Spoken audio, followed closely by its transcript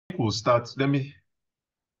We'll start. Let me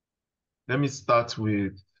start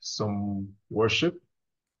with some worship.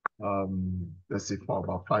 Let's say for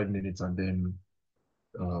about 5 minutes, and then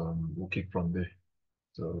we'll kick from there.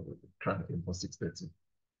 So try to aim for 6:30.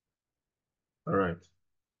 All right.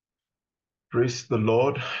 Praise the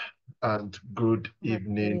Lord and good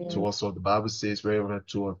evening Hallelujah. to us all. The Bible says wherever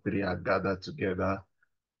two or three are gathered together.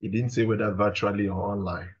 It didn't say whether virtually or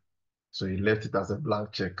online. So he left it as a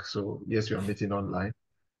blank check. So yes, we are meeting online,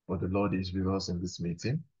 but the Lord is with us in this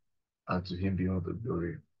meeting, and to him be all the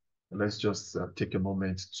glory. Let's just take a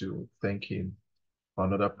moment to thank him for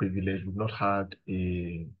another privilege. We've not had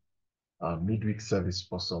a midweek service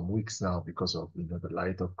for some weeks now because of the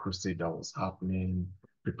Light of Crusade that was happening,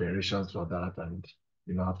 preparations for that, and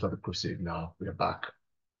after the crusade now we're back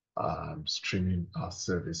streaming our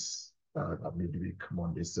service, our midweek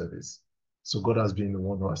Monday service. So God has been the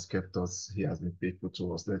one who has kept us. He has been faithful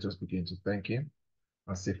to us. Let's just begin to thank him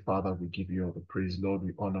and say, Father, we give you all the praise. Lord,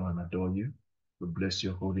 we honor and adore you. We bless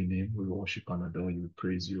your holy name. We worship and adore you. We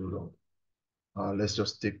praise you, Lord. Let's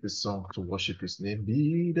just take this song to worship his name.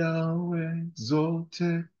 Be thou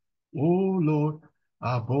exalted, O Lord,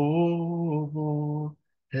 above all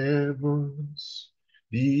heavens.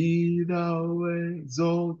 Be thou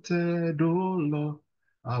exalted, O Lord,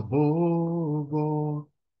 above all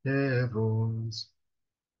heavens.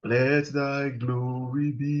 Let thy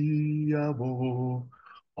glory be above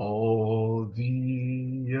all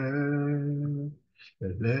the earth.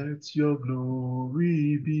 Let your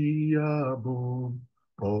glory be above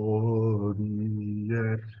all the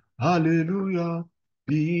earth. Hallelujah.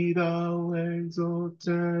 Be thou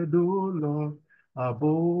exalted, O Lord,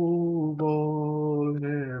 above all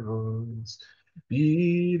heavens.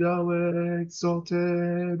 Be thou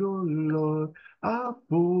exalted, O Lord,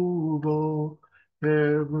 above all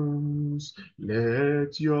heavens.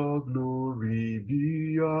 Let your glory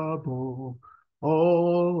be above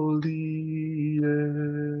all the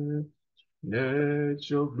earth. Let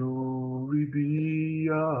your glory be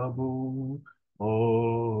above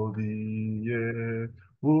all the earth.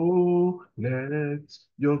 Oh, let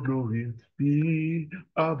your glory be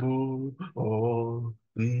above all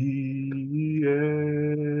the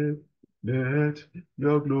earth. Let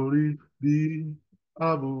your glory be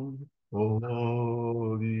above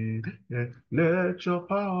all the earth. Let your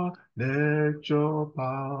power be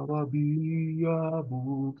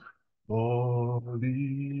above all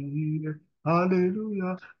the earth.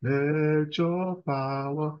 Hallelujah. Let your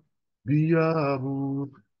power be above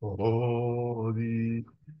all the.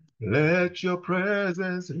 Let your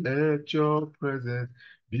presence be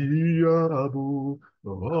above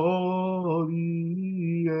all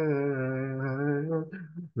the earth.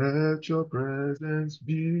 Let your presence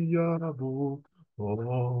be above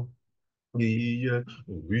all the earth.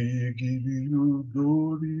 We give you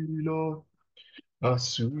glory, Lord,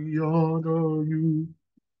 as we honor you.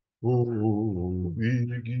 Oh, we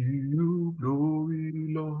give you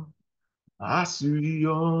glory, Lord, as we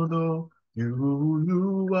honor you.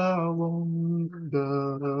 You are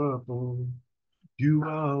wonderful. You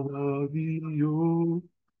are worthy, oh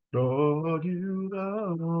Lord. You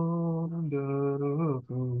are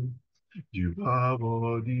wonderful. You are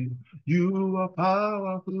worthy. You are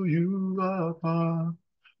powerful. You are powerful.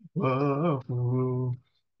 Wonderful.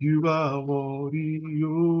 You are worthy,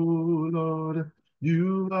 O Lord.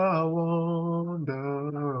 You are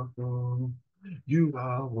wonderful. You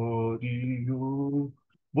are worthy, O.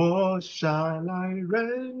 What shall I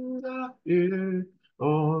render it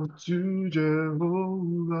unto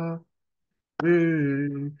Jehovah?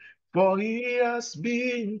 Hey, for he has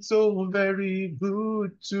been so very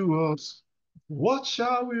good to us. What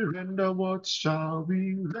shall we render? What shall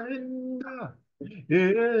we render?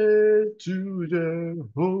 To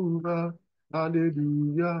Jehovah,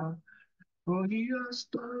 hallelujah. For he has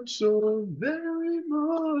done so very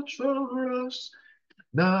much for us.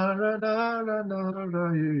 Nara, nara, nara,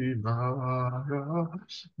 nara,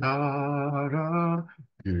 nara,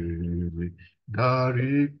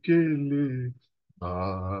 narikele,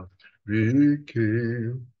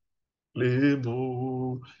 narikele.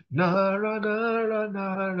 Lemo, nara, nara,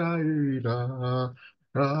 nara, ira,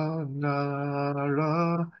 ra,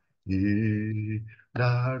 nara, e,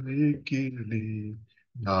 narikili,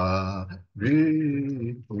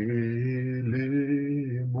 narikili,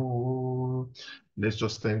 mo. Let's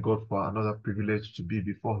just thank God for another privilege to be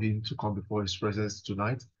before Him, to come before His presence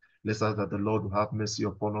tonight. Let's ask that the Lord will have mercy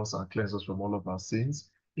upon us and cleanse us from all of our sins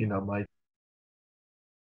in our mighty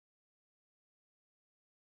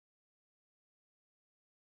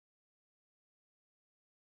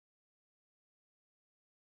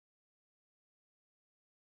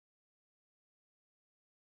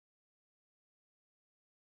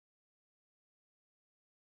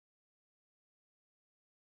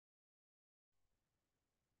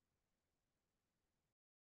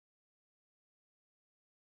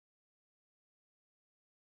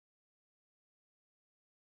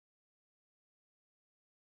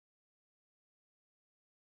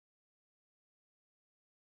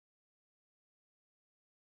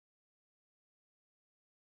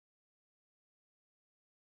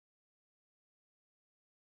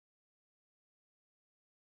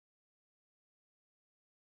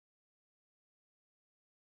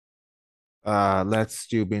Let's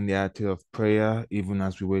still be in the attitude of prayer, even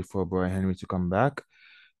as we wait for Brother Henry to come back.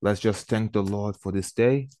 Let's just thank the Lord for this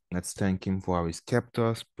day. Let's thank Him for how He's kept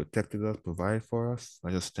us, protected us, provided for us.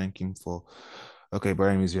 Let's just thank Him for. Okay,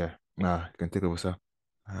 Brother Henry's here. You can take over, sir.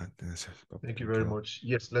 Thank you Thank very you. much.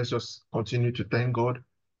 Yes, let's just continue to thank God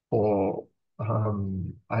for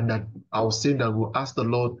and that I was saying that we'll ask the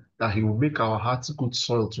Lord that He will make our hearts good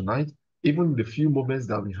soil tonight. Even the few moments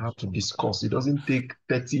that we have to discuss, it doesn't take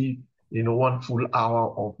 30, 1 full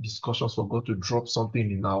hour of discussions for God to drop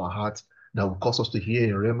something in our hearts that will cause us to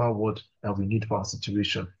hear a rhema word that we need for our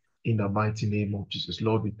situation. In the mighty name of Jesus.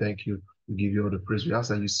 Lord, we thank you. We give you all the praise. We ask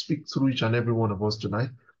that you speak through each and every one of us tonight,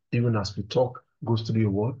 even as we talk, goes through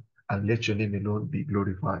your word and let your name alone be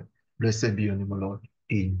glorified. Blessed be your name, O Lord.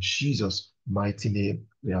 In Jesus' mighty name,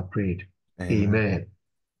 we are prayed. Amen.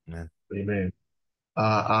 Amen. Amen.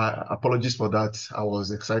 Amen. Apologies for that. I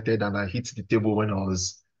was excited and I hit the table when I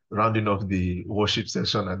was rounding off the worship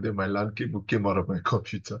session, and then my LAN cable came out of my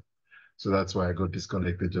computer. So that's why I got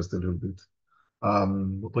disconnected just a little bit.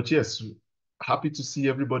 But yes, happy to see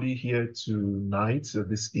everybody here tonight,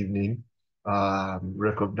 this evening.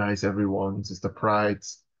 Recognize everyone, Sister Pride,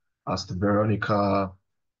 Sister Veronica,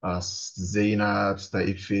 Sister Zainab, Sister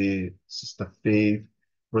Ife, Sister Faith.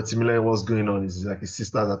 But similarly, what's going on is like the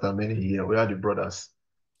sisters that are many here. We are the brothers.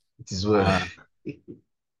 It is well.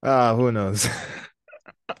 Uh, who knows?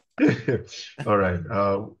 All right.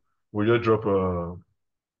 We'll just drop a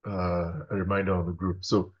reminder of the group.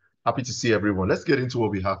 So happy to see everyone. Let's get into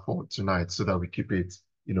what we have for tonight so that we keep it,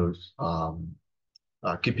 keep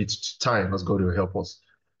it to time as God will help us.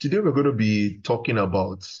 Today we're going to be talking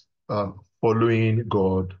about following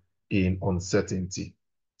God in uncertainty,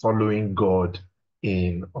 following God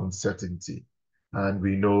in uncertainty. And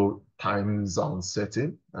we know times are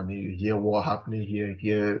uncertain. I mean, you hear what happening here,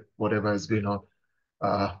 hear whatever is going on.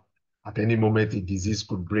 Uh, at any moment, a disease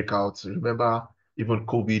could break out. Remember, even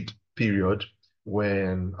COVID period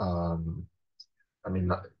when, I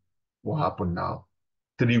mean, what happened now?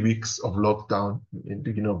 3 weeks of lockdown in the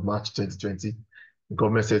beginning of March 2020. The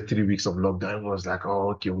government said 3 weeks of lockdown. It was like,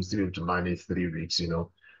 oh, okay, we'll still be able to manage 3 weeks.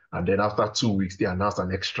 And then after 2 weeks, they announced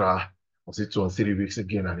an extra, was it 2 or 3 weeks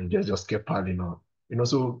again, and it just kept piling on.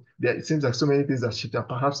 So it seems like so many things that shift, and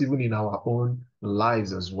perhaps even in our own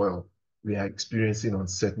lives as well. We are experiencing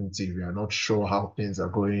uncertainty. We are not sure how things are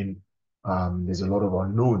going. There's a lot of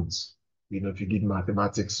unknowns. If you did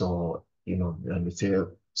mathematics or, and they say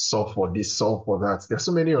solve for this, solve for that. There's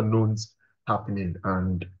so many unknowns happening.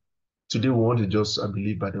 And today we want to just, I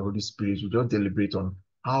believe, by the Holy Spirit, we just deliberate on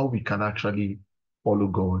how we can actually follow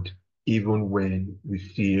God even when we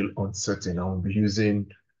feel uncertain. And we'll be using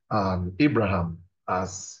Abraham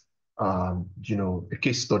as, a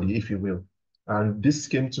case study, if you will. And this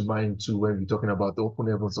came to mind too when we were talking about the open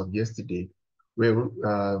heavens of yesterday, where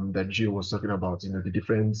that Gio was talking about, the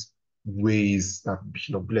different ways that,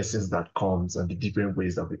 blessings that comes and the different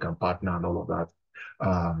ways that we can partner and all of that.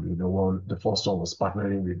 The first one was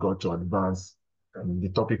partnering with God to advance. And the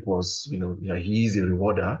topic was, yeah, he is a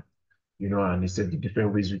rewarder, and he said the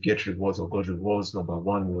different ways we get rewards or God rewards. Number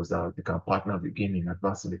one was that we can partner with him in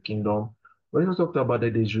advancing the kingdom. But he also talked about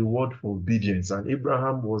that there's reward for obedience. And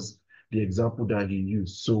Abraham was the example that he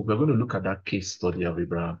used. So we're going to look at that case study of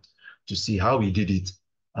Abraham to see how he did it.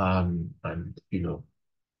 And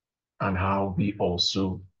how we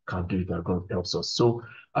also can do it, that God helps us. So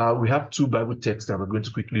we have two Bible texts that we're going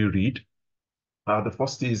to quickly read. The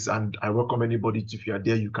first is, and I welcome anybody, if you are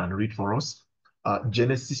there, you can read for us.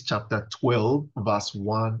 Genesis chapter 12, verse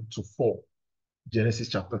 1 to 4. Genesis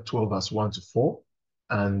chapter 12, verse 1 to 4.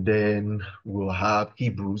 And then we'll have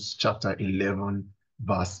Hebrews chapter 11,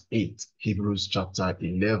 verse 8. Hebrews chapter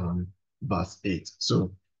 11, verse 8.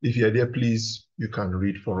 So if you're there, please, you can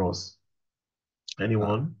read for us.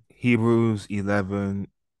 Anyone? Hebrews 11:8.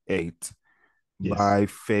 Yes. By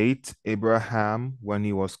faith, Abraham, when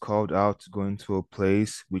he was called out to go into a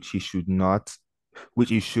place which he should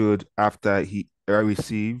after he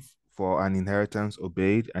received for an inheritance,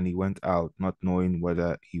 obeyed, and he went out, not knowing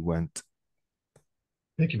whether he went.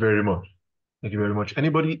 Thank you very much. Thank you very much.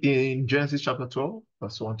 Anybody in Genesis chapter 12,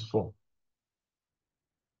 verse 1 to 4,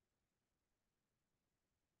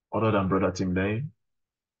 other than Brother Tim Lane?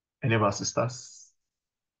 Any of our sisters?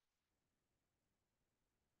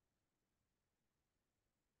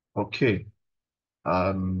 Okay.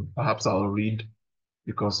 Perhaps I'll read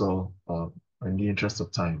because of in the interest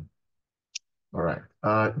of time. All right.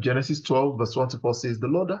 Genesis 12, verse 1 to 4 says, the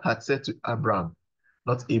Lord had said to Abraham,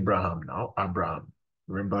 not Abraham now, Abraham.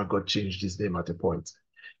 Remember, God changed his name at a point.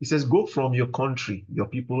 He says, go from your country, your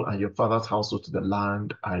people, and your father's household to the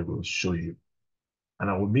land I will show you. and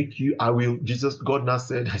I will make you, I will, Jesus, God now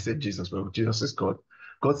said, I said Jesus, but Jesus is God.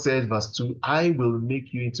 God said, verse 2, I will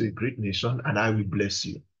make you into a great nation and I will bless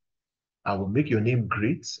you. I will make your name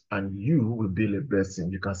great and you will be a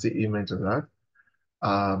blessing. You can say amen to that.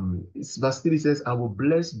 Verse 3 says, I will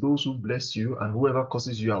bless those who bless you, and whoever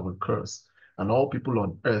curses you, I will curse. And all people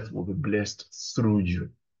on earth will be blessed through you.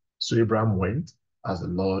 So Abraham went as the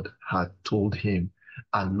Lord had told him,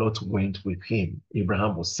 and Lot went with him.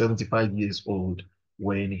 Abraham was 75 years old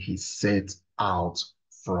when he set out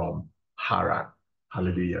from Haran.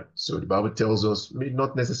 Hallelujah. So the Bible tells us,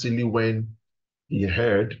 not necessarily when he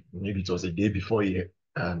heard, maybe it was a day before a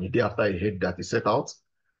day after he heard that he set out,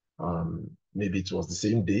 maybe it was the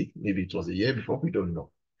same day, maybe it was a year before, we don't know.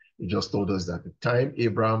 He just told us that the time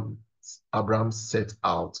Abraham set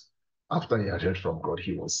out after he had heard from God,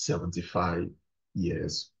 he was 75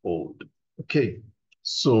 years old. Okay,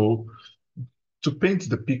 so to paint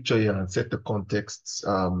the picture here and set the context,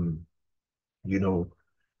 you know,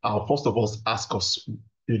 I'll first of all ask us,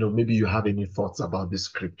 maybe you have any thoughts about this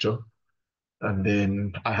scripture. And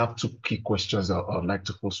then I have two key questions I'd like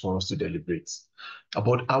to pose for us to deliberate.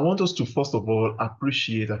 But I want us to, first of all, I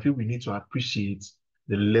feel we need to appreciate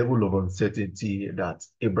the level of uncertainty that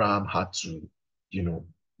Abraham had to,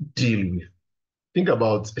 deal with. Think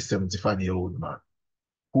about a 75-year-old man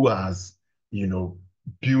who has, you know,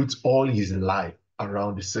 built all his life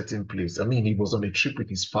around a certain place. I mean, he was on a trip with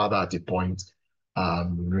his father at a point.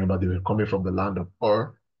 Remember, they were coming from the land of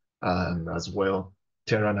Ur, as well.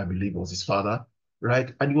 Terran, I believe, was his father,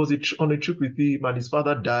 right? And he was on a trip with him, and his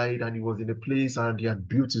father died, and he was in a place, and he had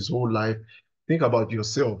built his whole life. Think about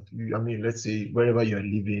yourself. I mean, let's say wherever you're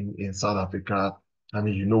living in South Africa, I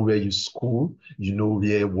mean, you know where you school, you know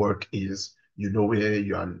where work is, you know where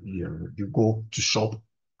you go to shop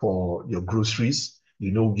for your groceries,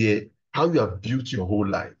 you know where how you have built your whole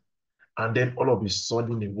life. And then all of a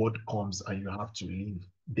sudden a word comes and you have to leave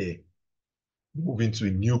there, move into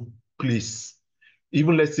a new place.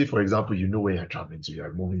 Even let's say, for example, you know where you're traveling to,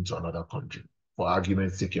 you're moving to another country. For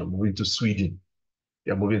argument's sake, you're moving to Sweden,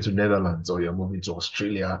 you're moving to Netherlands, or you're moving to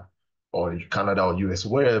Australia, or Canada, or US,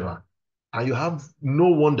 wherever. And you have no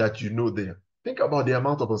one that you know there. Think about the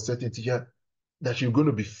amount of uncertainty here that you're going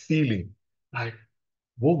to be feeling. Like,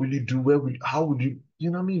 what will you do? How will you, you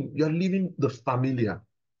know what I mean? You're leaving the familiar.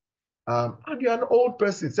 And you're an old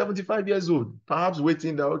person, 75 years old, perhaps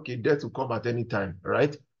waiting that, okay, death will come at any time,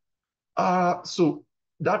 right? So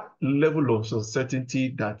that level of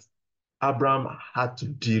uncertainty that Abraham had to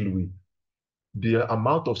deal with, the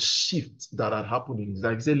amount of shift that had happened in his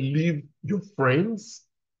life, he said, leave your friends,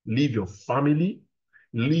 leave your family,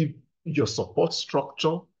 leave your support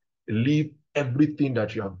structure, leave everything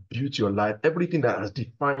that you have built your life, everything that has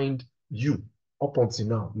defined you up until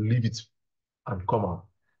now, leave it and come out.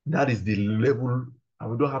 That is the level,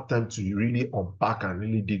 and we don't have time to really unpack and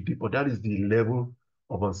really dig deep, but that is the level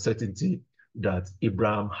of uncertainty that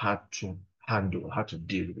Abraham had to handle, had to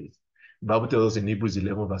deal with. The Bible tells us in Hebrews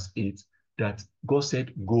 11, verse 8, that God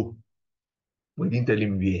said, go. We didn't tell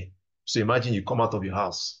him where. So imagine you come out of your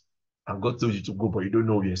house and God told you to go, but you don't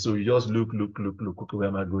know where. So you just look, okay, where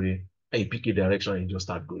am I going? And you pick a direction and you just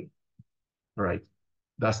start going. Right?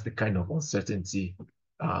 That's the kind of uncertainty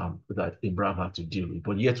that Abraham had to deal with.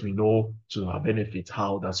 But yet we know to our benefit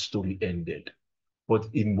how that story ended. But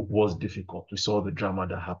it was difficult. We saw the drama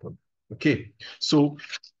that happened. Okay, so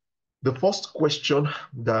the first question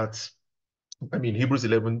that, I mean, Hebrews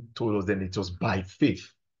 11 told us then it was by faith.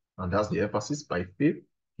 And that's the emphasis, by faith.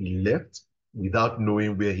 He left without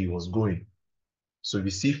knowing where he was going. So we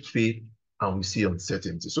see faith and we see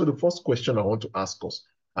uncertainty. So the first question I want to ask us,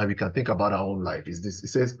 and we can think about our own life, is this. It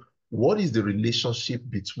says, what is the relationship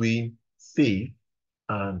between faith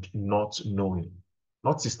and not knowing?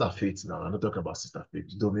 Not Sister Faith now. I'm not talking about Sister Faith,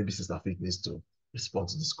 though maybe Sister Faith needs to respond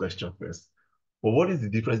to this question first. But what is the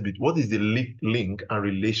difference between, what is the link and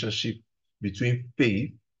relationship between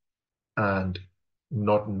faith and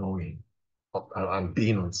not knowing and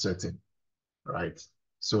being uncertain, right?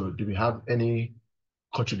 So do we have any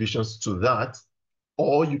contributions to that?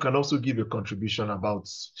 Or you can also give a contribution about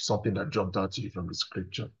something that jumped out to you from the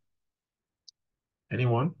scripture.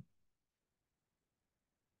 Anyone?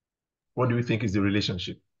 What do you think is the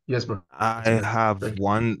relationship? Yes, bro. I have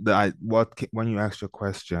one that when you asked your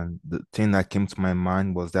question, the thing that came to my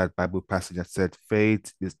mind was that Bible passage that said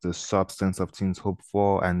faith is the substance of things hoped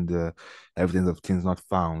for and the evidence of things not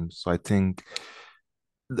found. So I think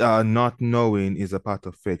not knowing is a part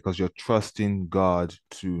of faith because you're trusting God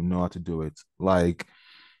to know how to do it. Like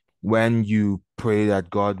when you pray that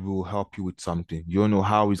God will help you with something, you don't know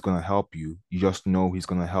how He's gonna help you. You just know He's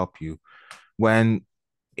gonna help you. When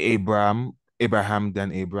Abraham Abraham,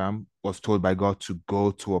 then Abraham, was told by God to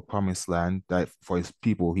go to a promised land that for his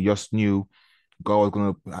people. He just knew God was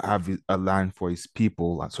going to have a land for his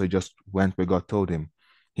people. So he just went where God told him.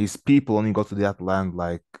 His people only got to that land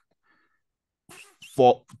like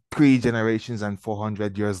four, 3 generations and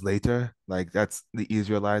 400 years later. Like that's the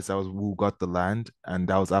Israelites that was who got the land. And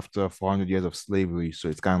that was after 400 years of slavery. So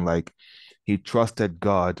it's kind of like he trusted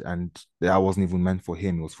God and that wasn't even meant for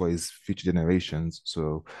him. It was for his future generations.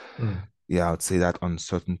 So Mm. yeah, I would say that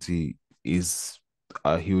uncertainty is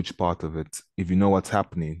a huge part of it. If you know what's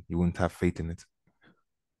happening, you wouldn't have faith in it.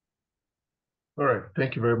 All right.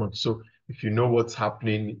 Thank you very much. So if you know what's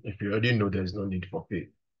happening, if you already know, there's no need for faith.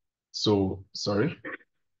 So, sorry.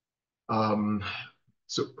 Um,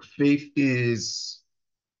 so faith needs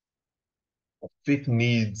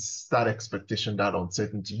that expectation, that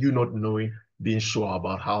uncertainty, you not knowing, being sure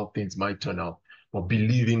about how things might turn out, but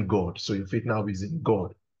believing God. So your faith now is in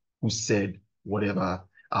God, who said whatever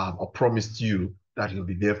or promised you that He'll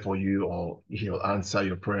be there for you or He'll answer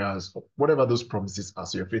your prayers, or whatever those promises are.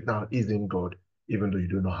 So your faith now is in God, even though you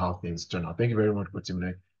don't know how things turn out. Thank you very much,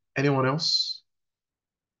 Timle. Anyone else?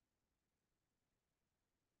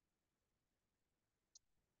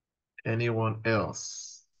 Anyone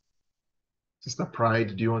else? Sister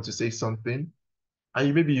Pride, do you want to say something?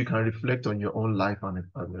 And maybe you can reflect on your own life and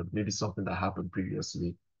maybe something that happened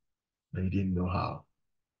previously and you didn't know how.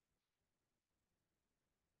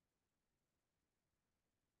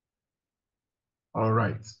 All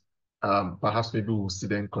right. Perhaps maybe we'll still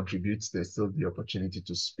then contribute. There's still the opportunity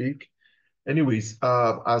to speak. Anyways,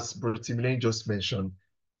 as Brother Timlane just mentioned,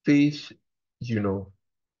 faith, you know,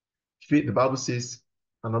 faith, the Bible says,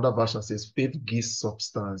 another version says, faith gives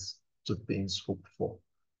substance to things hoped for.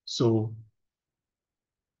 So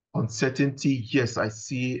uncertainty, yes, I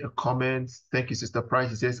see a comment. Thank you, Sister Price.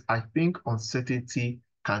 He says, I think uncertainty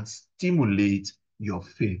can stimulate your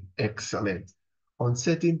faith. Excellent.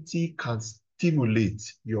 Uncertainty can stimulate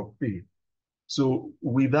your faith. So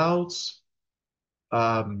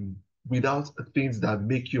um, without things that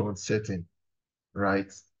make you uncertain,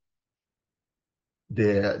 right?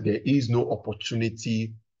 There is no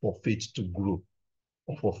opportunity for faith to grow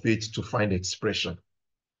or for faith to find expression.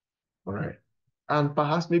 All right. And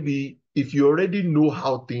perhaps maybe if you already know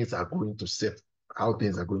how things are going to set, how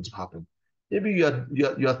things are going to happen, maybe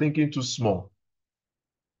you are thinking too small.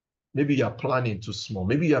 Maybe you are planning too small.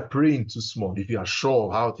 Maybe you are praying too small. If you are sure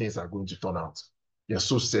of how things are going to turn out, you're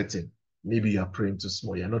so certain. Maybe you are praying too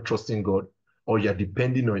small. You're not trusting God, or you're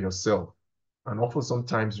depending on yourself. And often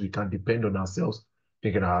sometimes we can depend on ourselves,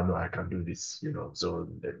 thinking, "Ah, no, I can do this," so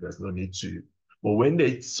there's no need to. But when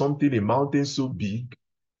there's something, a mountain so big,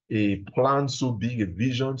 a plan so big, a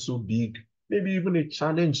vision so big, maybe even a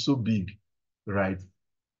challenge so big, right?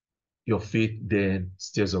 Your faith then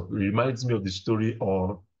stirs up. It reminds me of the story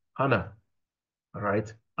of Hannah, all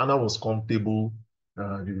right? Hannah was comfortable.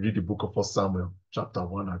 You read the book of 1 Samuel, chapter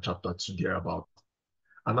 1 and chapter 2, thereabout.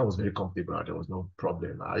 Hannah was very comfortable. There was no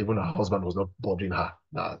problem. Even her husband was not bothering her.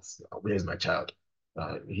 That's where's my child?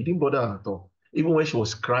 He didn't bother her at all. Even when she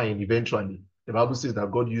was crying, eventually, the Bible says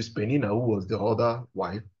that God used Penina, who was the other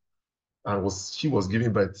wife, and she was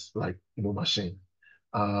giving birth like machine.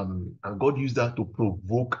 And God used that to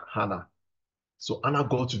provoke Hannah. So Hannah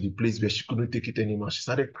got to the place where she couldn't take it anymore. She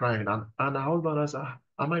started crying, and her husband asked,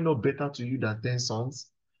 "Am I not better to you than 10 sons?"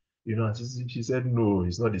 And she said, "No,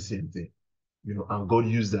 it's not the same thing." And God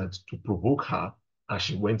used that to provoke her, and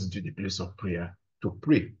she went into the place of prayer to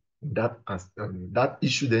pray. That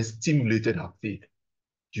issue then stimulated her faith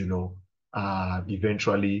you know,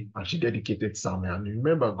 eventually, and she dedicated Samuel. And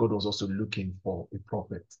remember, God was also looking for a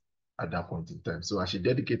prophet at that point in time. So as she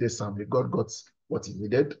dedicated Samuel, God got what he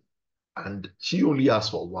needed. And she only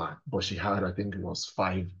asked for one, but she had, I think it was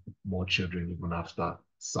 5 more children even after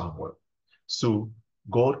Samuel. So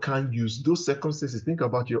God can use those circumstances. Think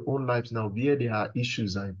about your own lives now, where there are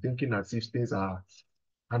issues and thinking as if things are,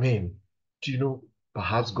 I mean, do you know,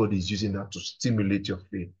 perhaps God is using that to stimulate your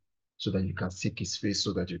faith so that you can seek his face,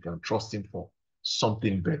 so that you can trust him for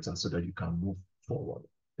something better, so that you can move forward.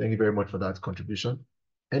 Thank you very much for that contribution.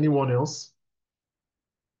 Anyone else?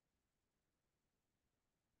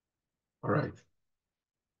 All right.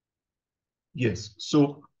 Yes.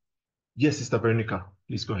 So, yes, Sister Veronica,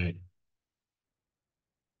 please go ahead.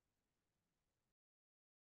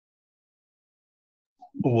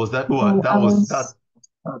 Oh, was that? Oh, Oh, that I was that.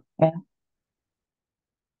 was, okay.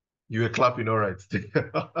 You were clapping, all right.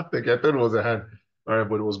 I think I thought it was a hand. All right,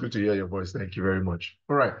 but it was good to hear your voice. Thank you very much.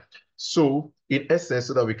 All right. So, in essence,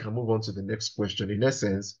 so that we can move on to the next question, in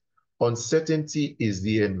essence, uncertainty is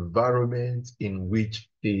the environment in which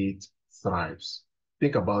faith thrives.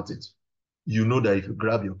 Think about it. You know that if you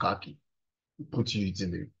grab your car key, you put it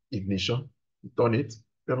in the ignition, you turn it,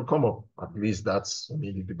 it'll come up. At least that's, I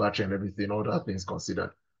mean, the battery and everything, all that things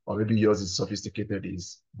considered. Or maybe yours is sophisticated,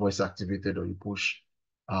 is voice activated, or you push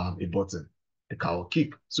a button, the car will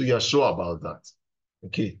kick. So you're sure about that.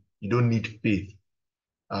 Okay. You don't need faith.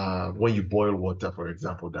 When you boil water, for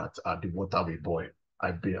example, that the water will boil.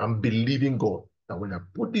 I'm believing God that when I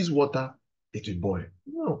put this water, it will boil.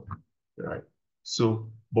 No, right? So,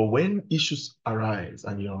 but when issues arise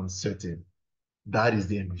and you're uncertain, that is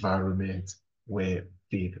the environment where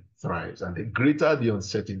faith thrives. And the greater the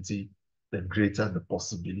uncertainty, the greater the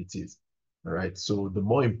possibilities. All right. So the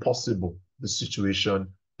more impossible the situation,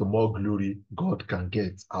 the more glory God can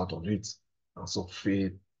get out of it. And so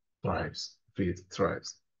faith thrives. Faith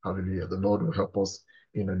thrives. Hallelujah. The Lord will help us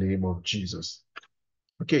in the name of Jesus.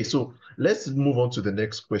 Okay, so let's move on to the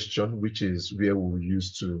next question, which is where we'll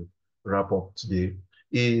use to wrap up today.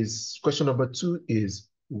 Is question number 2 is,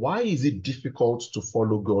 why is it difficult to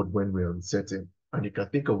follow God when we're uncertain? And you can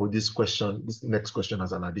think of this question, this next question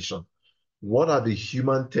as an addition. What are the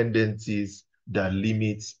human tendencies that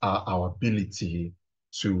limit our ability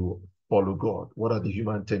to follow God? What are the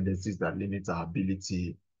human tendencies that limit our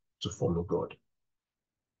ability to follow God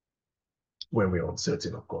when we're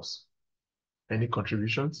uncertain, of course? Any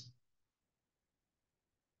contributions?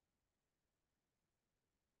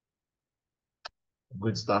 I'm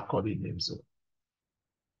going to start calling names. So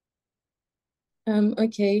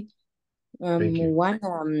Okay. thank you. One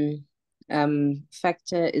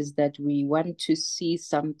factor is that we want to see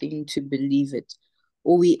something to believe it,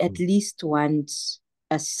 or we at least want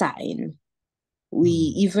a sign.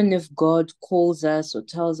 Even if God calls us or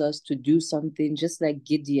tells us to do something, just like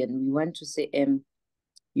Gideon, we want to say,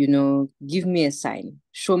 give me a sign,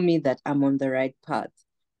 show me that I'm on the right path.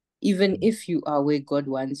 Even if you are where God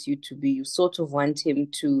wants you to be, you sort of want him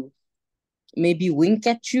to maybe wink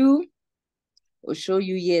at you or show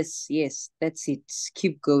you, yes, that's it,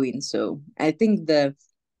 keep going. So I think the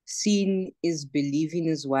seeing is believing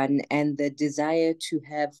is one, and the desire to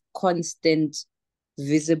have constant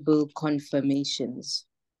visible confirmations.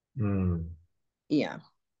 Yeah.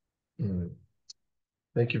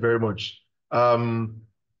 Thank you very much.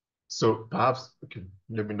 So perhaps, okay,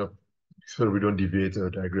 let me know so we don't deviate or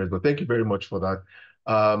digress, but thank you very much for that.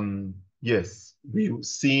 Yes,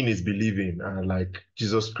 seeing is believing, and like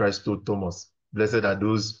Jesus Christ told Thomas, blessed are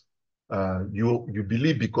those you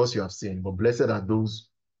believe because you have seen, but blessed are those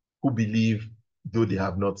who believe though they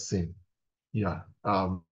have not seen. Yeah.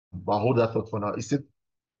 I'll hold that thought for now. Is it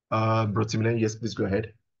Bro Timilen? Yes, please go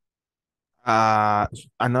ahead.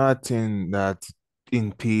 Another thing that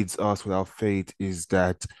impedes us with our faith is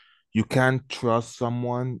that you can't trust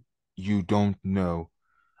someone you don't know.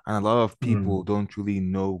 And a lot of people don't really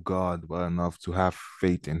know God well enough to have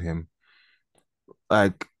faith in him.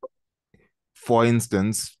 Like, for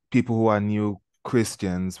instance, people who are new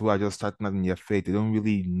Christians who are just starting out in their faith, they don't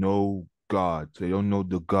really know God. So they don't know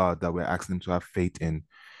the God that we're asking them to have faith in.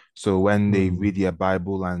 So when they read their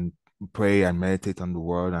Bible and pray and meditate on the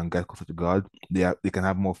word and get closer to God, they can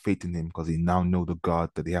have more faith in him because they now know the God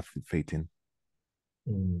that they have faith in.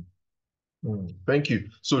 Thank you.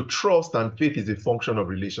 So trust and faith is a function of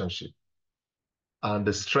relationship. And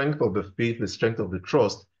the strength of the faith, the strength of the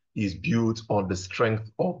trust is built on the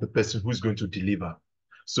strength of the person who's going to deliver.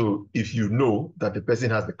 So if you know that the person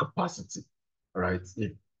has the capacity, right?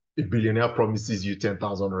 If a billionaire promises you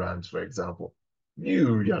 10,000 rands, for example,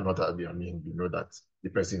 you are not, I mean, you know that the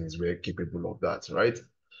person is very capable of that, right?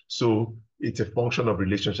 So it's a function of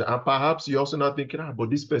relationship. And perhaps you're also not thinking, but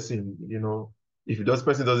this person, if this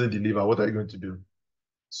person doesn't deliver, what are you going to do?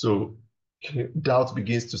 So doubt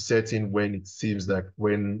begins to set in when it seems like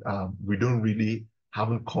when we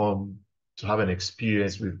haven't come to have an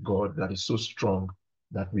experience with God that is so strong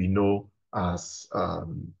that we know as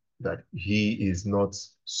that he is not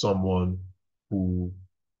someone who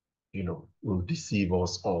will deceive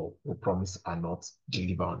us or will promise and not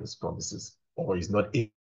deliver on his promises, or is not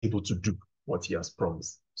able to do what he has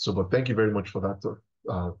promised. So, but thank you very much for that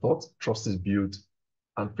thought. Trust is built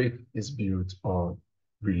and faith is built on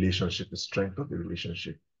relationship, the strength of the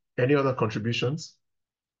relationship. Any other contributions?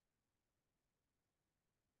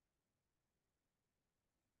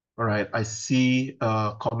 All right, I see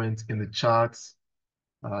a comment in the chat.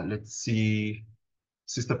 Let's see.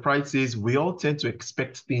 Sister Pride says, we all tend to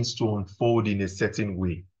expect things to unfold in a certain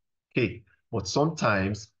way. Okay, but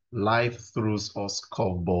sometimes life throws us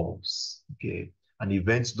curveballs. Okay, and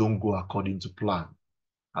events don't go according to plan.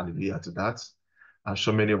 Hallelujah to that. I'm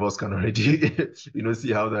sure many of us can already,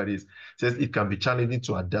 see how that is. It says it can be challenging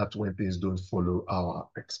to adapt when things don't follow our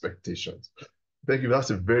expectations. Thank you. That's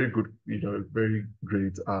a very good, very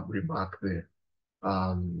great remark there.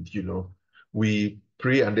 You know, we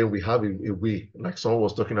pray and then we have a way, like someone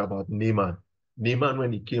was talking about Naaman. Naaman,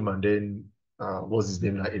 when he came and then, what's his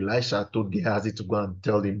name? Like Elisha told Gehazi to go and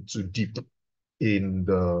tell him to dip in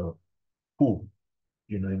the pool,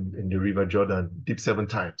 in the river Jordan, dip 7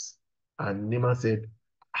 times. And Naaman said,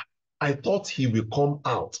 I thought he will come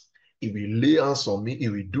out. He will lay hands on me. He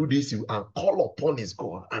will do this and call upon his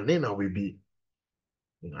God. And then I will be.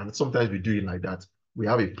 And sometimes we do it like that. We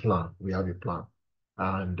have a plan. We have a plan.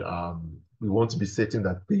 And we want to be certain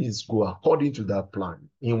that things go according to that plan.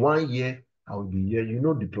 In 1 year, I will be here. You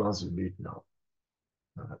know the plans you made now.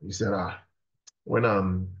 You said, when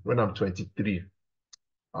I'm 23,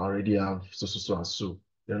 I already have so and so.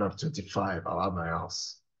 Then I'm 25, I'll have my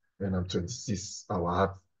house. Then I'm 26, I will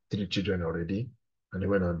have 3 children already. And then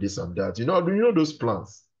when I'm this and that, you know those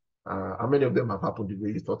plans. How many of them have happened the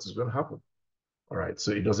way you thought it was going to happen? All right,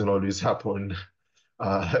 so it doesn't always happen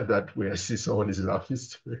that way. I see someone is laughing.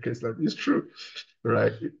 It's like, it's true,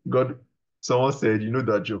 right? God, someone said, you know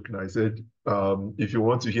that joke now. I said, if you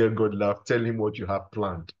want to hear God laugh, tell him what you have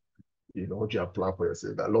planned. What you have planned for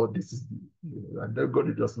yourself. That Lord, this is, and then God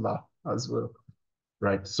will just laugh as well,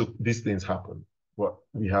 right? So these things happen, but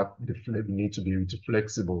we need to be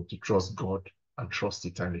flexible to trust God and trust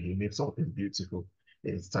eternally. He made something beautiful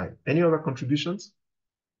in His time. Any other contributions?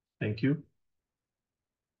 Thank you.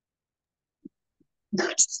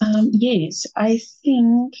 Yes, I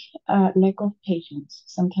think lack of patience.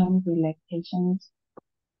 Sometimes we lack patience,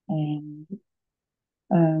 and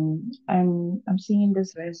I'm seeing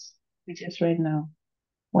this verse we just read now.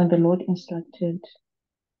 When the Lord instructed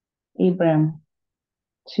Abraham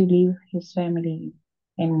to leave his family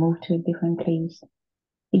and move to a different place,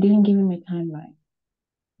 He didn't give him a timeline.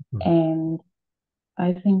 And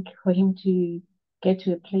I think for him to get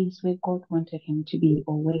to a place where God wanted him to be,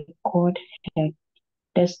 or where God had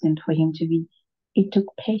destined for him to be, it took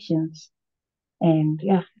patience. And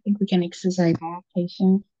yeah, I think we can exercise more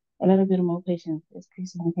patience, a little bit more patience. This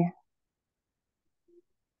Christmas, yeah.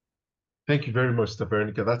 Thank you very much, Sister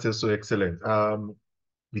Veronica. That's also excellent.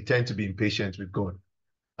 We tend to be impatient with God.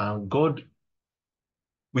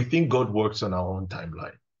 We think God works on our own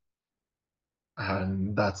timeline.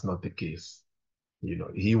 And that's not the case.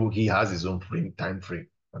 He has his own time frame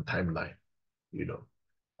and timeline,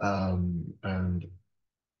 and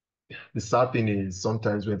the sad thing is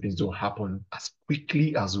sometimes when things don't happen as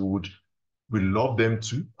quickly as we love them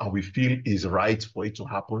to, and we feel is right for it to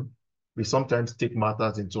happen, we sometimes take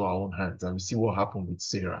matters into our own hands, and we see what happened with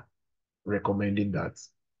Sarah, recommending that.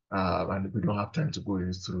 And we don't have time to go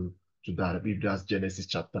into to that. I believe that's Genesis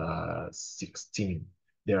chapter 16,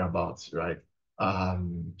 thereabouts, right?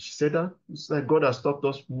 She said that it's like God has stopped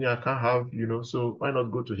us from me. I can't have, so why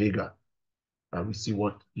not go to Hagar? And we see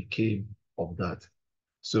what became of that.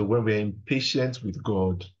 So when we're impatient with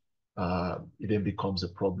God, it then becomes a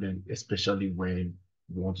problem, especially when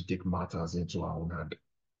we want to take matters into our own hand.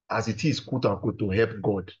 As it is, quote unquote, to help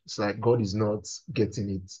God. It's like God is not getting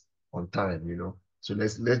it on time, So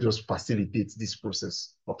let's just facilitate this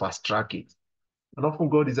process or fast track it. And often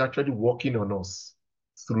God is actually working on us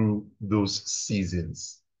through those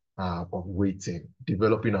seasons of waiting,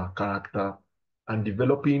 developing our character and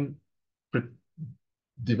developing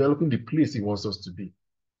the place He wants us to be.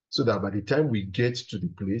 So that by the time we get to the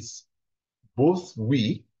place, both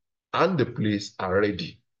we and the place are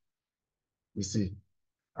ready. You see,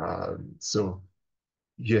 so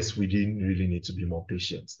yes, we didn't really need to be more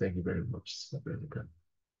patient. Thank you very much, Sister Veronica.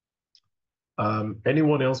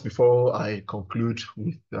 Anyone else before I conclude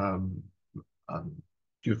with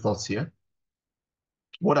few thoughts here?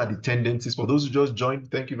 What are the tendencies? For those who just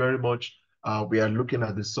joined, thank you very much. We are looking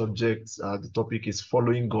at the subject. The topic is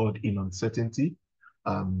following God in uncertainty.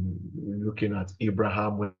 Looking at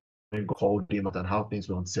Abraham when God called him out and how things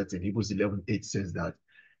were uncertain. Hebrews 11:8 says that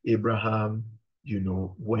Abraham,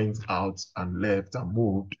 went out and left and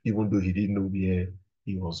moved, even though he didn't know where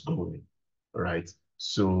he was going. All right.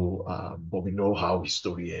 So, but we know how his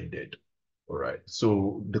story ended. All right.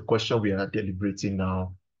 So the question we are deliberating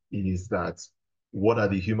now is that what are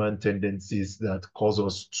the human tendencies that cause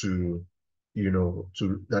us to,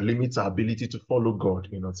 that limits our ability to follow God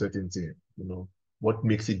in uncertainty? What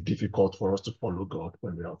makes it difficult for us to follow God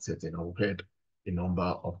when we're uncertain? I've heard a number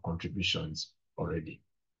of contributions already.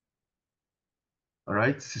 All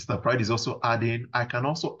right, Sister Pride is also adding, I can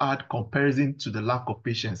also add comparison to the lack of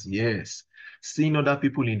patience. Yes, seeing other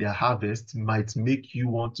people in their harvest might make you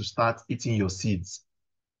want to start eating your seeds.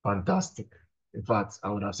 Fantastic. In fact, I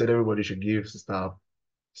would have said everybody should give Sister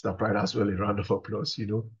Pride as well a round of applause,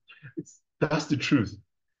 That's the truth.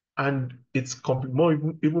 And it's more,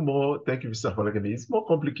 even more, thank you, Mr. Falagami, it's more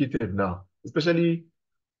complicated now, especially,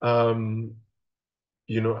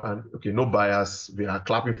 you know, and okay, no bias. We are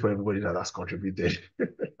clapping for everybody that has contributed.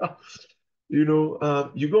 You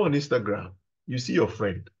know, you go on Instagram, you see your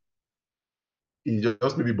friend. He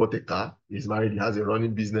just maybe bought a car, he's married, he has a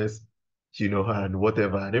running business, you know, and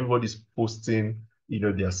whatever. And everybody's posting, you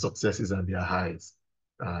know, their successes and their highs,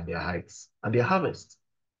 their heights, and their harvest.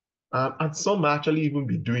 And some actually even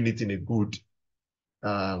be doing it in a good,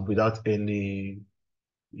 without any,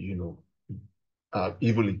 you know,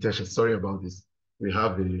 evil intention. Sorry about this. We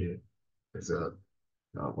have there's a,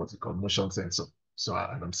 what's it called, motion sensor. So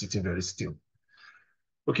and I'm sitting very still.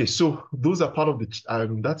 Okay, so those are part of the,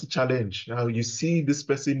 that's a challenge. Now you see this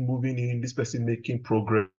person moving in, this person making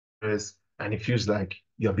progress, and it feels like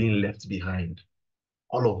you're being left behind.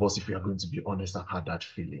 All of us, if we are going to be honest, have had that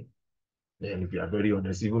feeling. And if you are very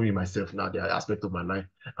honest, even me myself now, the aspect of my life,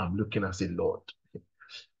 I'm looking and say, Lord,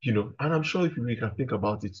 you know, and I'm sure if we can think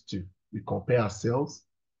about it too, we compare ourselves,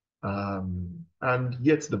 and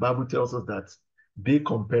yet the Bible tells us that they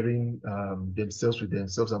comparing themselves with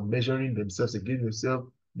themselves and measuring themselves against themselves,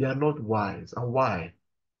 they are not wise. And why?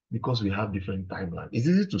 Because we have different timelines. It's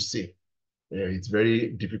easy to say. It's very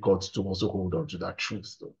difficult to also hold on to that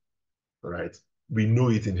truth, though. All right. We know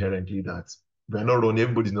it inherently that we're not running,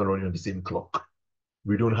 everybody's not running on the same clock.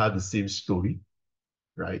 We don't have the same story,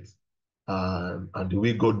 right? And the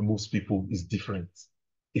way God moves people is different.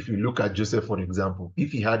 If you look at Joseph, for example,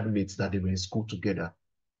 if he had mates that they were in school together,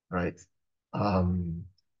 right? Um,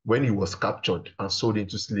 when he was captured and sold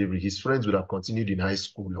into slavery, his friends would have continued in high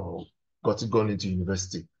school or gone into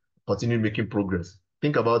university, continued making progress.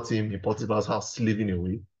 Think about him in Potiphar's house, slaving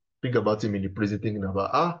away. Think about him in the prison, thinking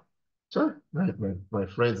about, sorry, my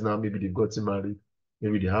friends now, maybe they've gotten married,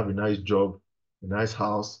 maybe they have a nice job, a nice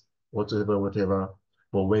house, whatever, whatever.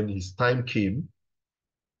 But when his time came,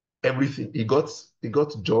 everything, he got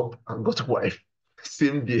a job and got a wife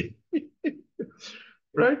same day.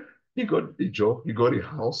 Right? He got a job, he got a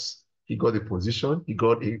house, he got a position, he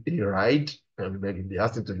got a ride. And then they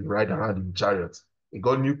asked him to ride around in chariots. He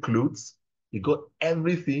got new clothes, he got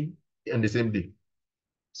everything in the same day.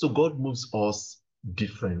 So God moves us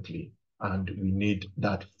differently, and we need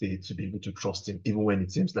that faith to be able to trust him, even when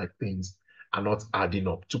it seems like things are not adding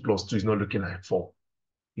up. 2 plus 2 is not looking like 4.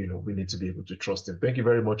 You know, we need to be able to trust him. Thank you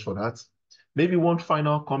very much for that. Maybe one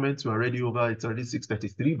final comment. We're already over. It's already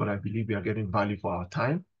 6:33, but I believe we are getting value for our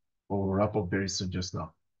time. We'll wrap up very soon just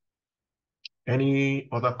now. Any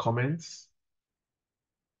other comments?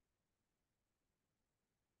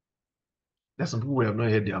 There's some people we have not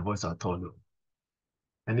heard their voice at all, though.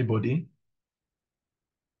 Anybody?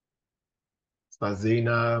 Mr.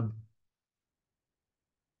 Zainab,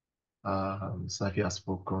 Safi has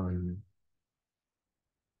spoken.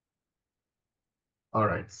 All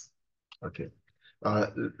right. Okay.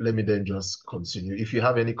 Let me then just continue. If you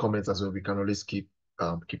have any comments as well, we can always keep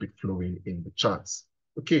it flowing in the chats.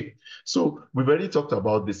 Okay, so we've already talked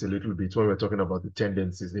about this a little bit when we're talking about the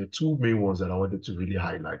tendencies. There are 2 main ones that I wanted to really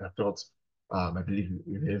highlight. I believe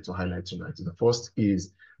we're here to highlight tonight. The first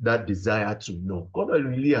is that desire to know. God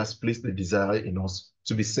really has placed the desire in us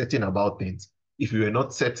to be certain about things. If you were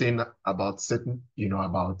not certain about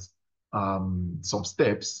about some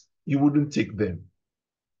steps, you wouldn't take them.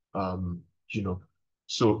 You know,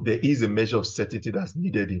 so there is a measure of certainty that's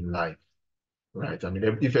needed in life, right? I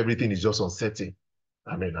mean, if everything is just uncertain,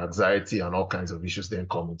 I mean, anxiety and all kinds of issues then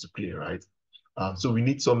come into play, right? So we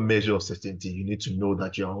need some measure of certainty. You need to know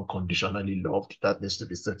that you're unconditionally loved. That needs to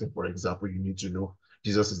be certain. For example, you need to know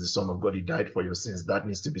Jesus is the Son of God. He died for your sins. That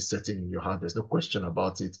needs to be certain in your heart. There's no question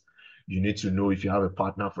about it. You need to know if you have a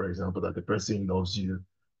partner, for example, that the person loves you.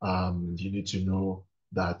 You need to know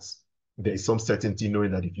that there is some certainty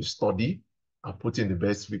knowing that if you study and put in the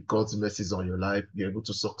best with God's mercies on your life, you're able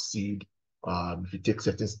to succeed. If you take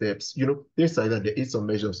certain steps, you know, things like that, there is some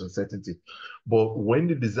measure of uncertainty. But when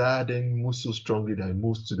the desire then moves so strongly that it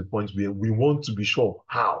moves to the point where we want to be sure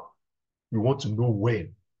how, we want to know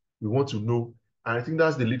when, we want to know. And I think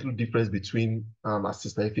that's the little difference between, as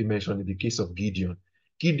Sister Ife mentioned, in the case of Gideon.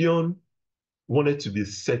 Gideon wanted to be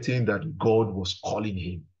certain that God was calling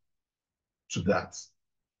him to that.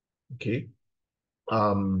 Okay.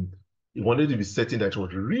 He wanted to be certain that it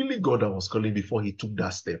was really God that was calling before he took that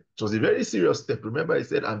step. It was a very serious step. Remember, he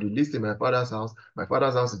said, I'm the least in my father's house. My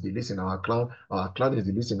father's house is the least in our clan. Our clan is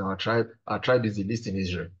the least in our tribe. Our tribe is the least in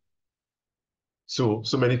Israel. So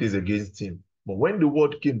many things against him. But when the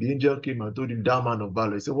word came, the angel came and told him, that man of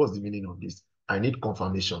valor, he said, what's the meaning of this? I need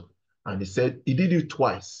confirmation. And he said, he did it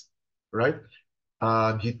twice, right?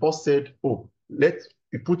 He first said, oh, let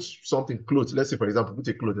he puts something, clothes, let's say, for example, put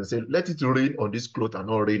a cloth and say, let it rain on this cloth and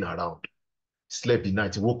not rain around. Slept the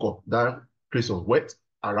night, he woke up, that place was wet,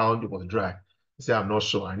 around it was dry. He said, I'm not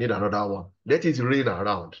sure, I need another one. Let it rain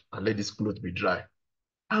around and let this cloth be dry.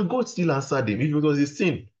 And God still answered him. If it was a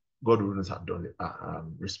sin, God wouldn't have done it,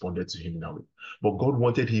 responded to him in that way. But God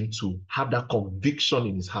wanted him to have that conviction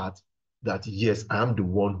in his heart that, yes, I am the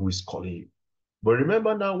one who is calling you. But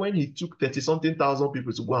remember now, when he took 30-something thousand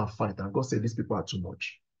people to go and fight, and God said, these people are too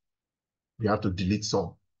much. We have to delete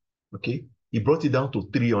some. Okay? He brought it down to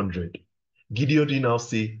 300. Gideon did now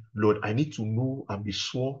say, Lord, I need to know and be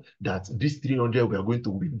sure that these 300 we are going to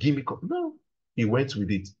win. Give me. No, he went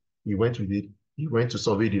with it. He went with it. He went to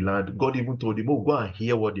survey the land. God even told him, oh, go and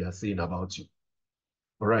hear what they are saying about you.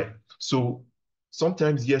 All right. So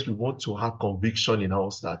sometimes, yes, we want to have conviction in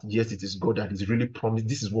us that, yes, it is God that is really promising.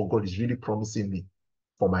 This is what God is really promising me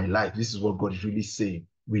for my life. This is what God is really saying.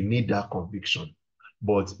 We need that conviction.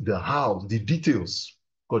 But the how, the details,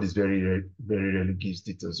 God is very, very rarely gives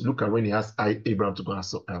details. Look at when he asked Abraham to go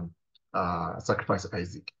and sacrifice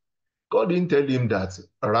Isaac. God didn't tell him that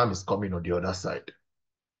a ram is coming on the other side.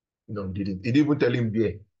 No, he didn't. He didn't even tell him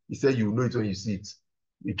there. He said, you know it when you see it.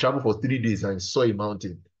 He traveled for 3 days and saw a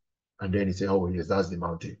mountain. And then he said, oh, yes, that's the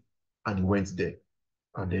mountain. And he went there.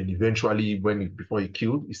 And then eventually, before he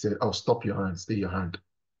killed, he said, oh, stop your hand, stay your hand.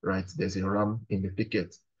 Right? There's a ram in the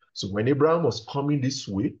thicket. So when Abraham was coming this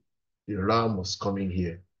way, the ram was coming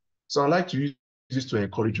here. So I like to use this to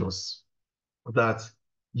encourage us that,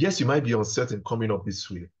 yes, you might be uncertain coming up this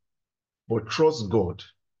way, but trust God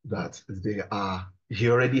that he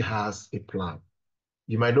already has a plan.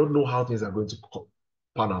 You might not know how things are going to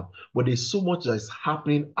pan out, but there's so much that is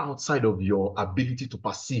happening outside of your ability to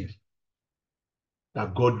perceive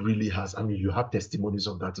that God really has. I mean, you have testimonies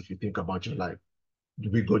of that if you think about your life. The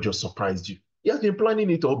way God just surprised you. He has been planning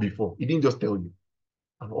it all before. He didn't just tell you.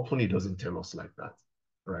 And often he doesn't tell us like that,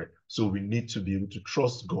 right? So we need to be able to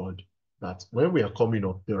trust God that when we are coming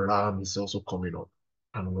up, the ram is also coming up.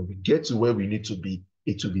 And when we get to where we need to be,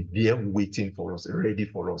 it will be there waiting for us, ready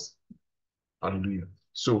for us. Hallelujah.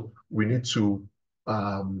 So we need to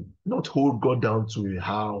not hold God down to a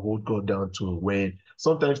how, hold God down to a when.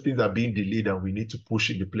 Sometimes things are being delayed and we need to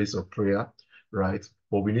push in the place of prayer, right?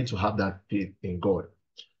 But we need to have that faith in God.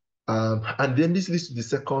 And then this leads to the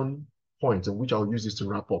second point, in which I'll use this to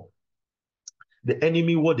wrap up. What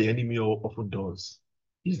the enemy often does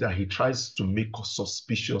is that he tries to make us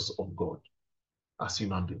suspicious of God as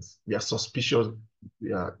human beings. We are suspicious,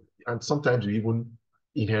 and sometimes we even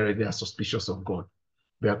inherently are suspicious of God.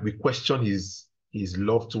 We question his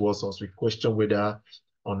love towards us. We question whether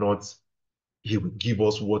or not he will give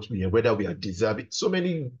us what we are, whether we are deserving. So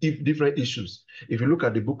many different issues. If you look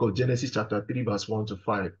at the book of Genesis chapter 3, verse 1 to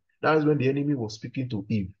 5, that is when the enemy was speaking to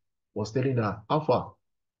Eve, was telling her, Alpha,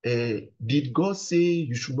 did God say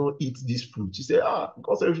you should not eat this fruit? She said,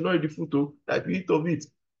 God said you should not eat the fruit. Oh, if you eat of it,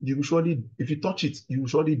 you will surely, if you touch it, you will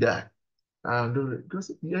surely die. And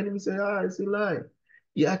the enemy said, it's a lie.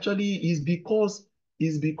 He actually is because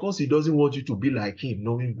he doesn't want you to be like him,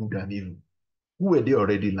 knowing good and evil. Who were they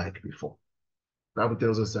already like before? The Bible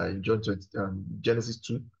tells us in Genesis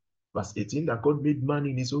 2, verse 18, that God made man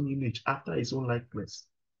in his own image, after his own likeness.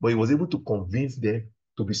 But he was able to convince them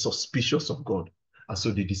to be suspicious of God. And so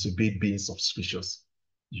they disobeyed being suspicious.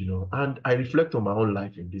 And I reflect on my own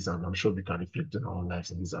life in this, and I'm sure we can reflect on our own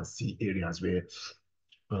lives in this and see areas where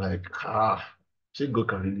we're like, God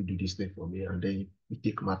can really do this thing for me. And then we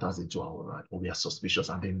take matters into our own hand, or we are suspicious,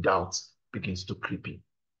 and then doubt begins to creep in.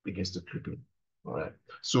 All right.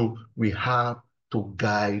 So we have to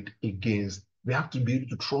guide against, we have to be able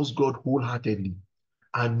to trust God wholeheartedly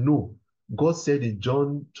and know. God said in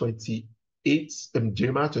Jeremiah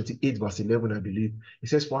 28, verse 11, I believe, he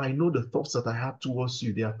says, for I know the thoughts that I have towards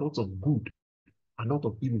you, they are thoughts of good and not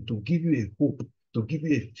of evil, to give you a hope, to give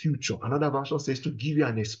you a future. Another version says to give you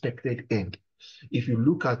an expected end. If you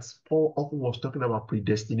look at, Paul often was talking about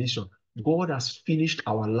predestination. God has finished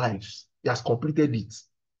our lives. He has completed it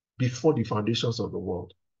before the foundations of the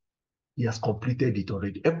world. He has completed it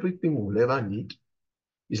already. Everything we will ever need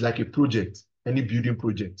is like a project, any building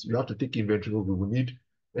project. You have to take inventory. We will need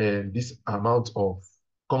this amount of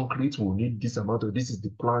concrete. We'll need this amount of, this is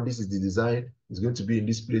the plan, this is the design. It's going to be in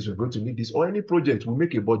this place. We're going to need this. Or any project, we'll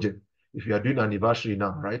make a budget. If you are doing anniversary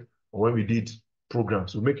now, right? Or when we did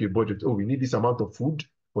programs, we'll make a budget. Oh, we need this amount of food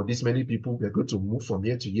for this many people. We're going to move from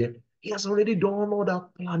here to here. He has already done all that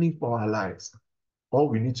planning for our lives. All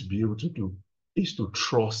we need to be able to do is to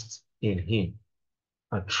trust in him,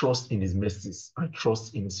 and trust in his mercies, and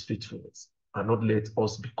trust in his faithfulness, and not let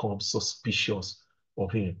us become suspicious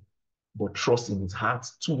of him. but trust in his heart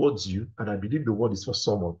towards you. And I believe the word is for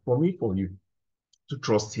someone, for me, for you, to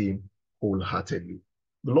trust him wholeheartedly.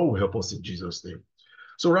 The Lord will help us in Jesus' name.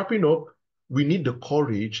 So wrapping up, we need the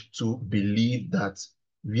courage to believe that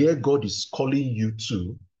where God is calling you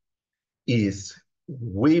to is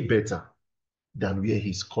way better than where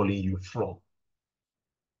he's calling you from.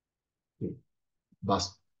 Okay.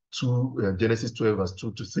 Verse 2, Genesis 12, verse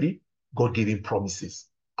 2 to 3, God gave him promises.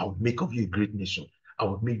 I will make of you a great nation. I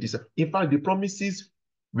will make this. In fact, the promises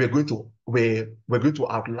we're going to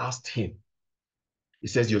outlast him. He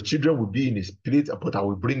says, your children will be in his place, but I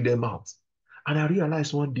will bring them out. And I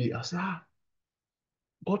realized one day, I said,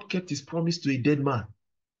 God kept his promise to a dead man.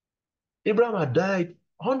 Abraham had died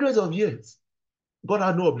hundreds of years. God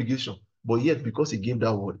had no obligation. But yet, because he gave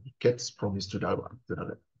that word, he kept his promise to that one.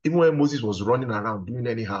 Even when Moses was running around doing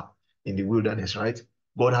anyhow in the wilderness, right?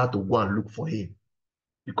 God had to go and look for him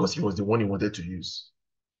because he was the one he wanted to use.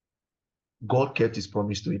 God kept his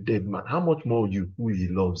promise to a dead man. How much more you, who he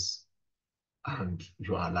loves, and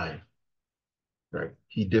you are alive? Right?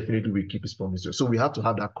 He definitely will keep his promise. So we have to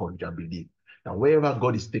have that courage and believe that wherever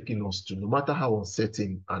God is taking us to, no matter how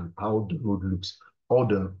uncertain and how the road looks, all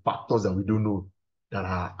the factors that we don't know that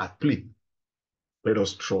are at play, let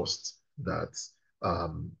us trust that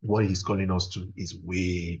what he's calling us to is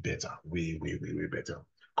way better, way better.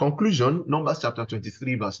 Conclusion, Numbers chapter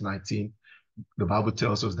 23, verse 19, the Bible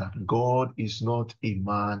tells us that God is not a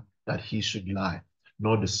man that he should lie,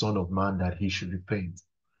 nor the son of man that he should repent.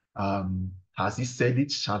 Has he said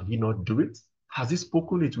it? Shall he not do it? Has he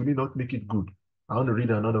spoken it? Will he not make it good? I want to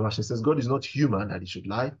read another verse. It says, God is not human that he should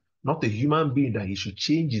lie, not a human being that he should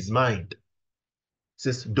change his mind. It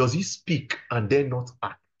says, does he speak and then not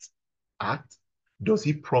act? Act? Does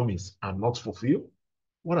he promise and not fulfill?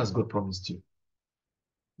 What has God promised you?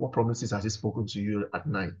 What promises has he spoken to you at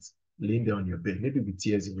night, laying there on your bed, maybe with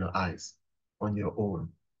tears in your eyes, on your own,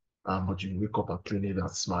 but you wake up and clean it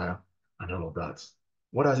and smile and all of that?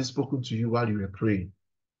 What has he spoken to you while you were praying?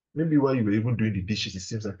 Maybe while you were even doing the dishes, it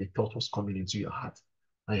seems like a thought was coming into your heart,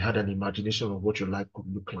 and you had an imagination of what your life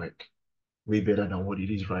could look like, way better than what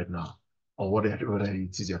it is right now, or whatever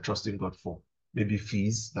it is you're trusting God for. Maybe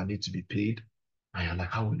fees that need to be paid, and you're like,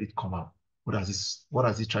 how will it come out? What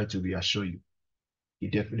has he tried to reassure you? He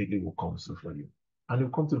definitely will come through for you. And he'll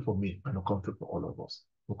come through for me, and he'll come through for all of us.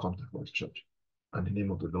 He'll come through for his church. And the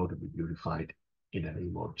name of the Lord will be glorified in the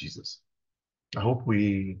name of Jesus. I hope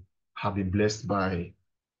we have been blessed by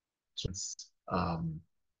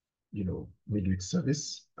midweek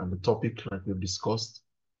service and the topic like we've discussed,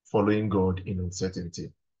 following God in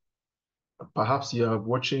uncertainty. Perhaps you are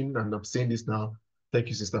watching, and I'm saying this now. Thank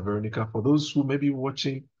you, Sister Veronica. For those who may be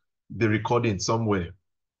watching the recording somewhere,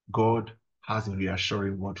 God has a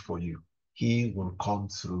reassuring word for you. He will come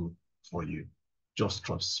through for you. Just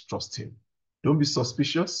trust him. Don't be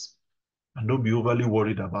suspicious and don't be overly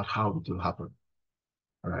worried about how it will happen.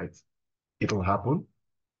 All right? It will happen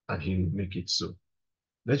and he will make it so.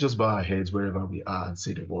 Let's just bow our heads wherever we are and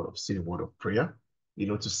say the word of prayer.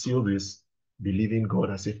 To seal this, believe in God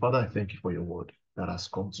and say, Father, I thank you for your word that has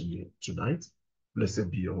come to me tonight. Blessed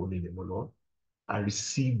be your holy name, O Lord. I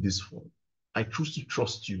receive this word. I choose to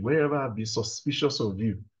trust you wherever I've been suspicious of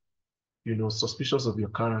you, suspicious of your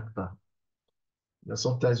character.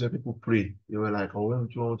 Sometimes when people pray, they were like, oh, when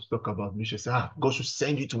do you want to talk about mission? Say, God should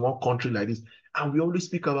send you to one country like this. And we always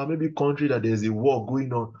speak about maybe a country that there's a war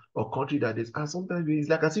going on, or country that is, and sometimes it's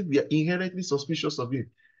like as if we are inherently suspicious of him,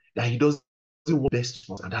 that he doesn't want best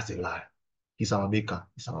for us, and that's a lie. He's our maker,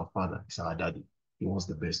 he's our father, he's our daddy. He wants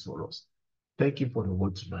the best for us. Thank you for the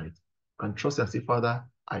word tonight. And trust and say, Father,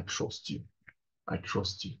 I trust you. I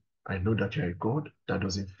trust you. I know that you're a God that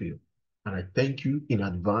doesn't fail. And I thank you in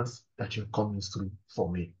advance that you're coming through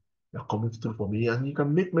for me. You're coming through for me. And you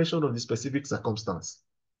can make mention of the specific circumstance.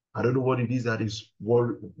 I don't know what it is that is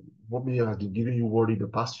what may have been giving you worry the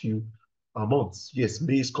past few months. Yes,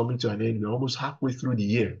 May is coming to an end. We're almost halfway through the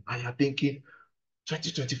year. And you're thinking,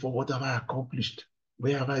 2024, what have I accomplished?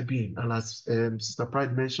 Where have I been? And as Sister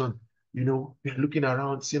Pride mentioned, we're looking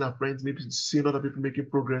around, seeing our friends, maybe seeing other people making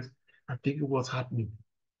progress, and thinking what's happening,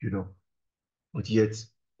 But yet,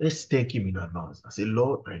 let's thank him in advance. I say,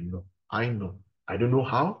 Lord, I know. I don't know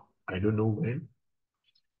how, I don't know when,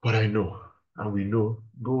 but I know. And we know,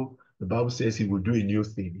 the Bible says he will do a new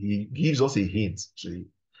thing. He gives us a hint. So he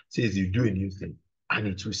says he'll do a new thing, and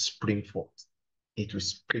it will spring forth. It will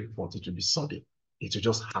spring forth. It will be sudden. It will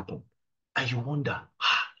just happen. And you wonder,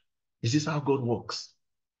 is this how God works?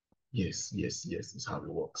 Yes, it's how he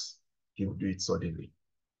works. He will do it suddenly,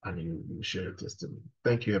 and you will share your testimony.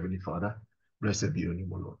 Thank you, Heavenly Father. Blessed be your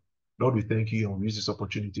name, O Lord. Lord, we thank you and we use this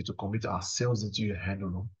opportunity to commit ourselves into your hand, O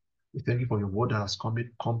Lord. We thank you for your word that has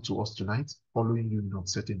come to us tonight, following you in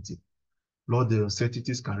uncertainty. Lord, the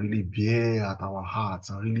uncertainties can really bear at our hearts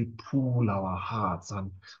and really pull our hearts.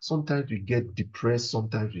 And sometimes we get depressed,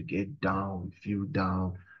 sometimes we get down, we feel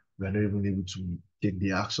down. We are not even able to take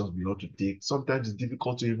the actions we ought to take. Sometimes it's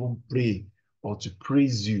difficult to even pray or to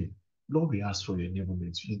praise you. Lord, we ask for your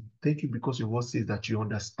enablement. We thank you because your word says that you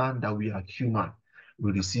understand that we are human.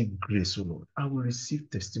 We receive grace, O Lord, and we receive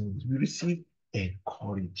testimonies. We receive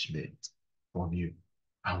encouragement from you,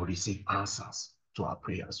 and we receive answers to our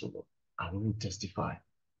prayers, O Lord, and we will testify.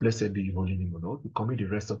 Blessed be your holy name, O Lord. We commit the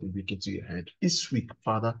rest of the week into your hand. This week,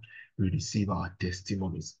 Father, we receive our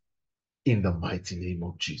testimonies in the mighty name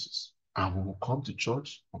of Jesus. And we will come to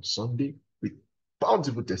church on Sunday with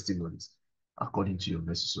bountiful testimonies according to your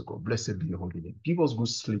mercy, so God. Blessed be your holy name. Give us good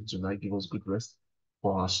sleep tonight. Give us good rest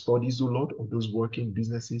for our studies, O Lord, of those working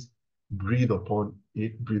businesses. Breathe upon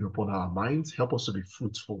it, breathe upon our minds. Help us to be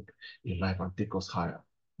fruitful in life and take us higher.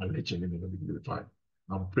 And let your name be glorified.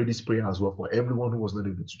 And pray this prayer as well for everyone who was not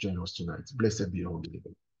able to join us tonight. Blessed be your holy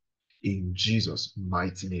name. In Jesus'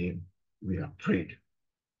 mighty name, we have prayed.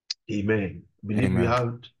 Amen. Believe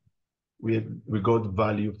Amen. we got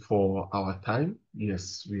value for our time.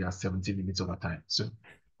 Yes, we are 17 minutes over time. So,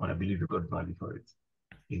 but I believe we got value for it.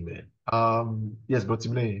 Amen. Yes, but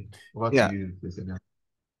Timley, over to Yeah. you, please.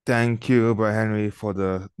 Thank you, Brother Henry, for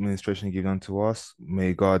the ministration given to us.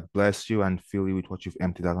 May God bless you and fill you with what you've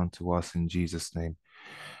emptied out unto us in Jesus' name.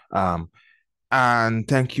 And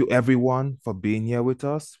thank you, everyone, for being here with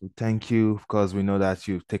us. We thank you because we know that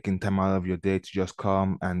you've taken time out of your day to just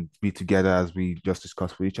come and be together as we just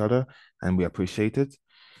discuss with each other, and we appreciate it.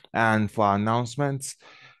 And for our announcements,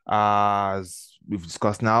 as we've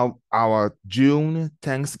discussed now, our June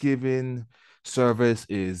Thanksgiving service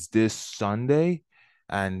is this Sunday.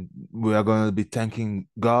 And we are going to be thanking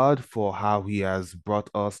God for how He has brought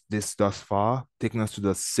us thus far, taking us to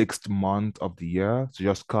the 6th month of the year. So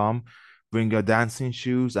just come, bring your dancing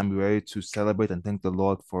shoes, and be ready to celebrate and thank the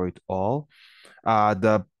Lord for it all.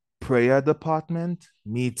 The prayer department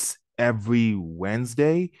meets every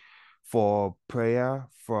Wednesday for prayer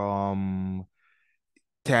from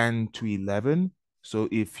 10 to 11. So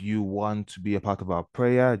if you want to be a part of our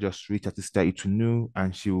prayer, just reach out to Sister Itunu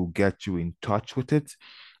and she will get you in touch with it.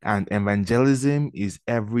 And evangelism is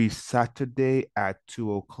every Saturday at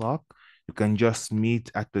 2 o'clock. You can just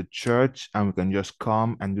meet at the church and we can just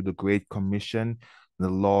come and do the Great Commission the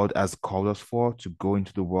Lord has called us for, to go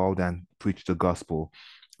into the world and preach the gospel.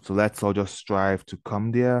 So let's all just strive to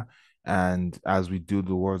come there. And as we do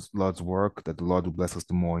the Lord's work, that the Lord will bless us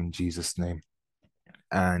the more in Jesus' name.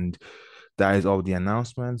 And that is all the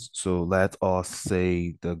announcements. So let us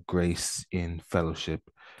say the grace in fellowship.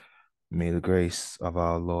 May the grace of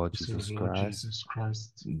our Lord Jesus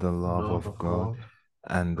Christ, the love of God,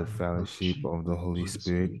 and the fellowship of the Holy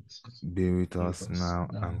Spirit be with us now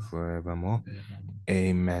and forevermore.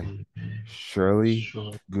 Amen. Surely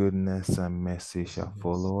goodness and mercy shall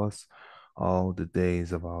follow us all the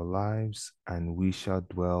days of our lives, and we shall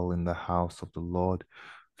dwell in the house of the Lord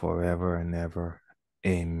forever and ever.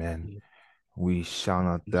 Amen. We shall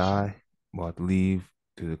not die, but live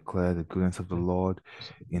to declare the goodness of the Lord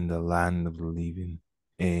in the land of the living.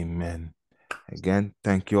 Amen. Again,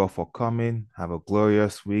 thank you all for coming. Have a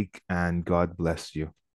glorious week and God bless you.